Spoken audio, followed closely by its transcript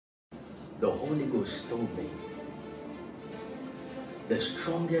the Holy Ghost told me the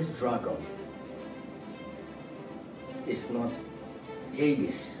strongest dragon is not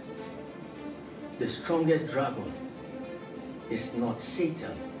Hades. The strongest dragon is not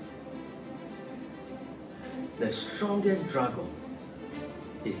Satan. The strongest dragon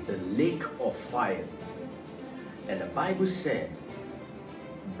is the lake of fire. And the Bible said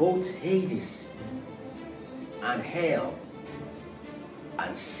both Hades and hell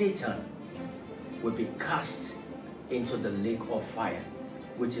and Satan will be cast into the lake of fire,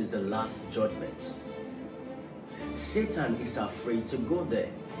 which is the last judgment. Satan is afraid to go there,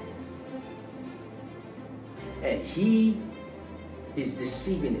 and he is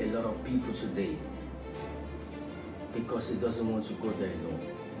deceiving a lot of people today because he doesn't want to go there alone.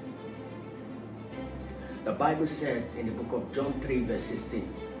 The Bible said in the book of John 3 verse 16,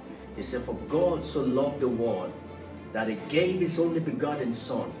 it said, "For God so loved the world that he gave his only begotten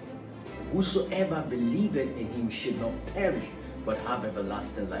Son, whosoever believeth in him should not perish but have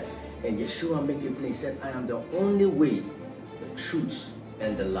everlasting life." And Yeshua made it plain, said, "I am the only way, the truth,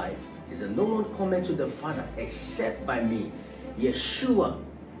 and the life." He said, "No one cometh to the Father except by me." Yeshua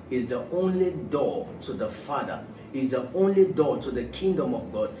is the only door to the Father, is the only door to the kingdom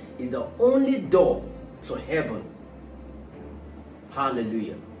of God, is the only door to heaven.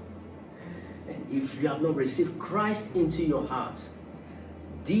 Hallelujah. And if you have not received Christ into your heart,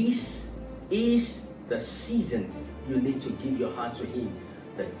 this is the season you need to give your heart to him.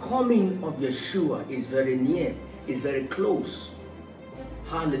 The coming of Yeshua is very near, is very close.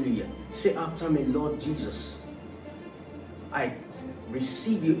 Hallelujah. Say after me, "Lord Jesus, I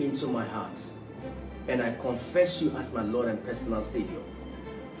receive you into my heart, and I confess you as my Lord and personal Savior.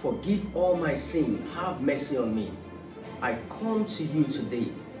 Forgive all my sin. Have mercy on me. I come to you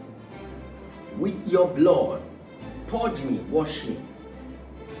today. With your blood, purge me, wash me.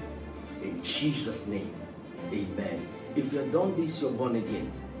 In Jesus' name, amen." If you've done this, you're born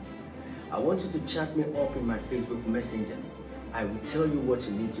again. I want you to chat me up in my Facebook Messenger. I will tell you what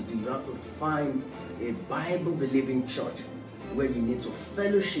you need to do. You have to find a Bible-believing church where you need to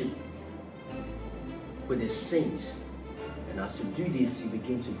fellowship with the saints. And as you do this, you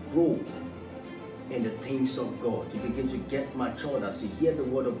begin to grow in the things of God. You begin to get matured. As you hear the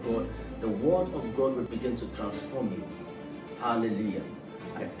word of God, the word of God will begin to transform you. Hallelujah.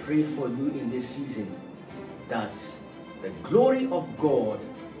 I pray for you in this season that the glory of God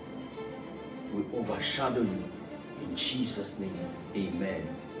will overshadow you. In Jesus' name, amen.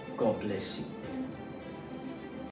 God bless you.